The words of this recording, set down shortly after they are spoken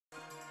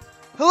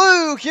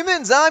Hello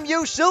humans, I'm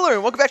Yoshiller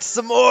and welcome back to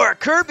some more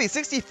Kirby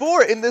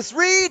 64 in this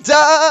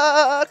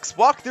REDUX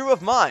walkthrough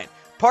of mine.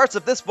 Parts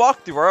of this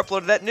walkthrough are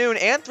uploaded at noon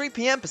and 3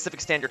 p.m. Pacific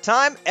Standard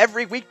Time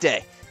every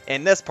weekday.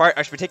 In this part,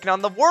 I should be taking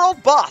on the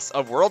world boss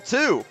of World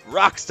 2,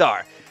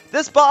 Rockstar.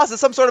 This boss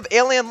is some sort of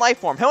alien life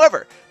form.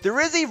 However, there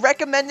is a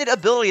recommended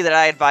ability that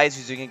I advise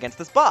using against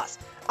this boss.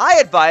 I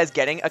advise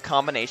getting a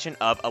combination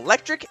of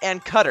electric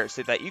and cutter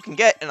so that you can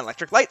get an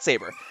electric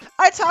lightsaber.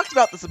 I talked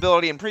about this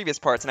ability in previous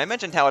parts and I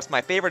mentioned how it's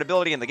my favorite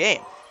ability in the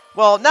game.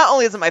 Well, not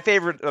only is it my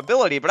favorite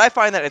ability, but I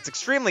find that it's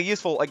extremely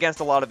useful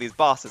against a lot of these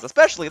bosses,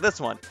 especially this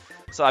one.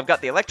 So I've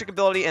got the electric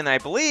ability, and I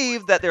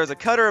believe that there's a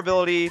cutter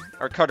ability,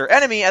 or cutter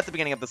enemy, at the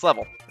beginning of this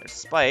level. There's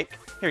Spike.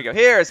 Here we go.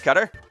 Here's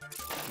cutter.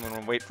 I'm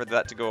going to wait for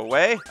that to go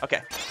away.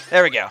 Okay,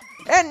 there we go.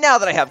 And now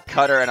that I have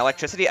cutter and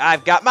electricity,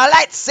 I've got my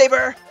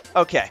lightsaber!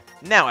 Okay,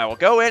 now I will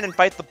go in and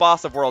fight the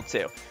boss of World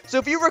 2. So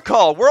if you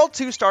recall, World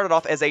 2 started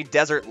off as a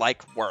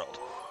desert-like world.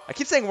 I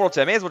keep saying World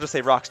 2, I may as well just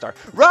say Rockstar.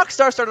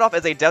 Rockstar started off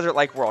as a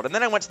desert-like world, and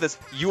then I went to this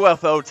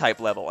U.F.O. type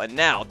level, and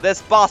now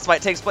this boss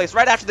fight takes place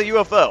right after the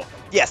U.F.O.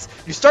 Yes,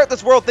 you start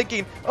this world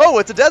thinking, oh,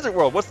 it's a desert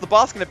world, what's the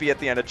boss going to be at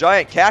the end, a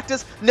giant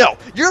cactus? No,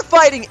 you're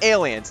fighting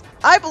aliens.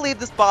 I believe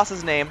this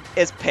boss's name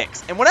is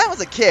Pix, and when I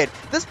was a kid,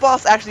 this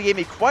boss actually gave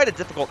me quite a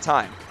difficult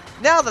time.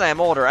 Now that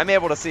I'm older, I'm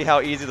able to see how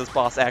easy this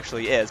boss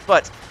actually is,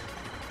 but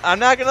I'm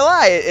not going to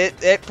lie,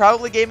 it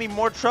probably gave me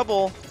more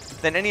trouble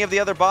than any of the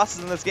other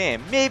bosses in this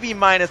game. Maybe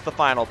minus the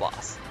final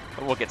boss.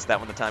 But we'll get to that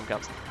when the time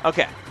comes.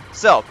 Okay,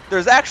 so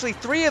there's actually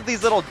 3 of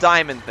these little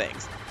diamond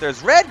things.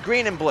 There's red,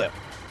 green, and blue.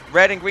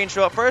 Red and green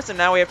show up first, and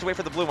now we have to wait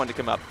for the blue one to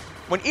come up.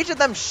 When each of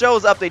them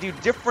shows up, they do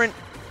different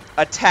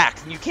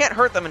attacks, and you can't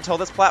hurt them until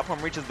this platform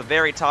reaches the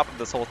very top of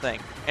this whole thing.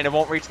 And it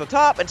won't reach the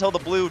top until the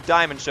blue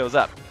diamond shows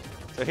up.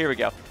 So here we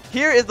go.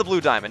 Here is the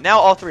blue diamond. Now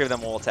all 3 of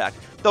them will attack.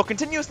 They'll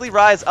continuously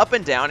rise up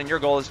and down, and your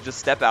goal is to just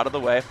step out of the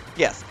way.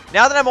 Yes.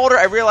 Now that I'm older,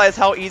 I realize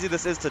how easy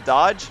this is to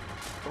dodge.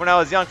 When I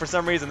was young, for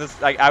some reason,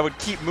 I would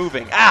keep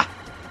moving. Ah!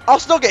 I'll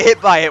still get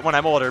hit by it when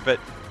I'm older, but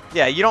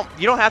yeah, you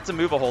don't have to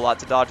move a whole lot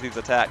to dodge these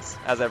attacks,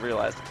 as I've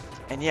realized.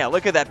 And yeah,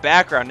 look at that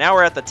background. Now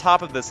we're at the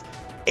top of this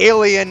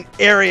alien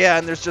area,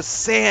 and there's just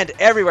sand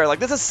everywhere. Like,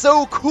 this is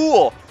so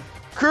cool.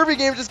 Kirby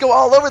games just go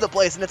all over the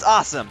place, and it's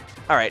awesome.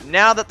 All right,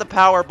 now that the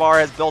power bar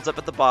has built up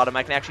at the bottom,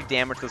 I can actually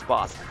damage this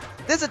boss.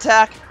 This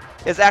attack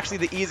is actually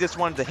the easiest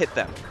one to hit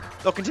them.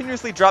 They'll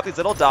continuously drop these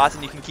little dots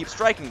and you can keep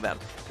striking them.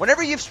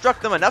 Whenever you've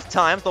struck them enough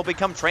times, they'll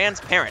become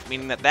transparent,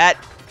 meaning that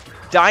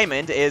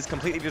diamond is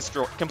completely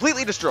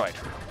destroyed.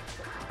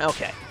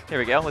 Okay, here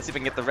we go. Let's see if we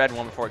can get the red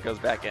one before it goes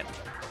back in.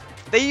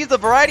 They use a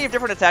variety of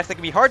different attacks that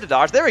can be hard to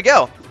dodge. There we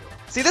go.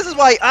 See, this is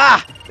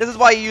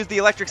why you use the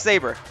electric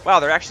saber. Wow,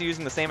 they're actually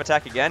using the same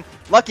attack again.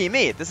 Lucky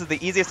me, this is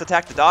the easiest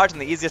attack to dodge and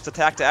the easiest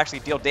attack to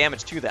actually deal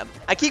damage to them.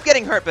 I keep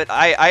getting hurt, but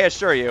I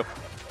assure you,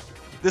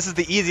 this is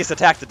the easiest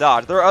attack to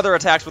dodge. There are other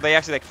attacks where they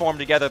actually form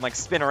together and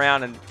spin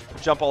around and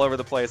jump all over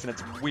the place, and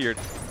it's weird.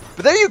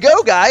 But there you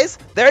go, guys.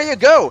 There you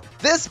go.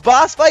 This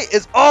boss fight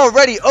is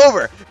already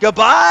over.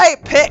 Goodbye,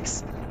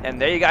 Pix.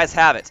 And there you guys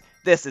have it.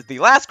 This is the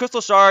last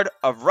Crystal Shard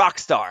of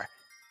Rockstar.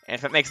 And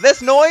if it makes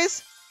this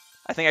noise,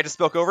 I think I just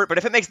spoke over it, but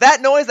if it makes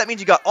that noise, that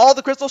means you got all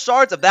the Crystal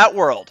Shards of that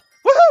world.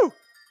 Woohoo!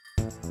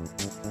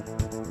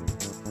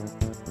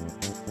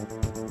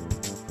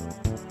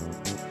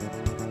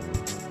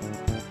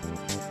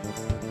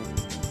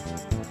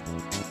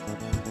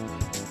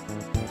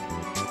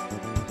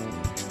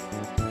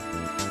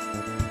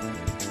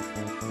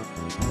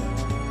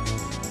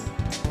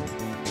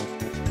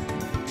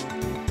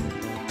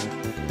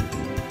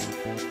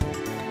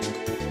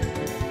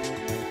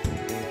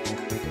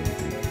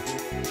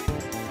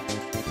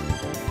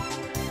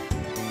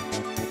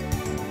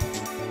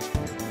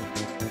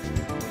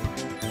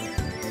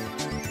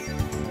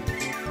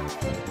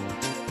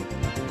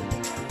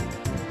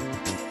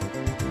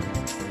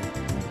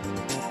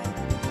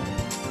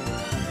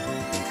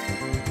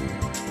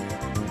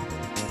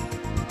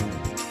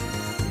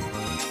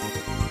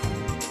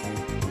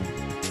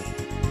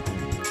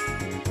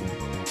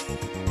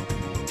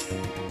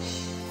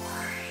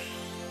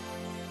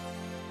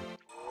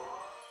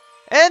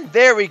 And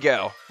there we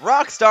go.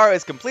 Rockstar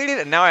is completed,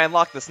 and now I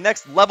unlock this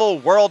next level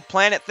world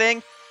planet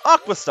thing,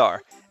 Aquastar.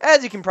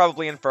 As you can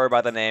probably infer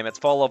by the name, it's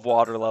full of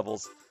water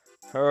levels.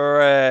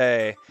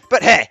 Hooray.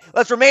 But hey,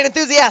 let's remain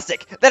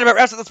enthusiastic. That about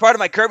wraps up this part of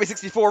my Kirby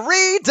 64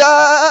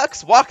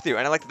 REDUX walkthrough,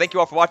 and I'd like to thank you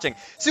all for watching.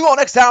 See you all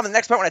next time in the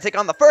next part when I take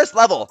on the first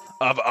level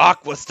of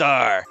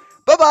Aquastar.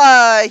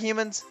 Bye-bye,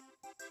 humans.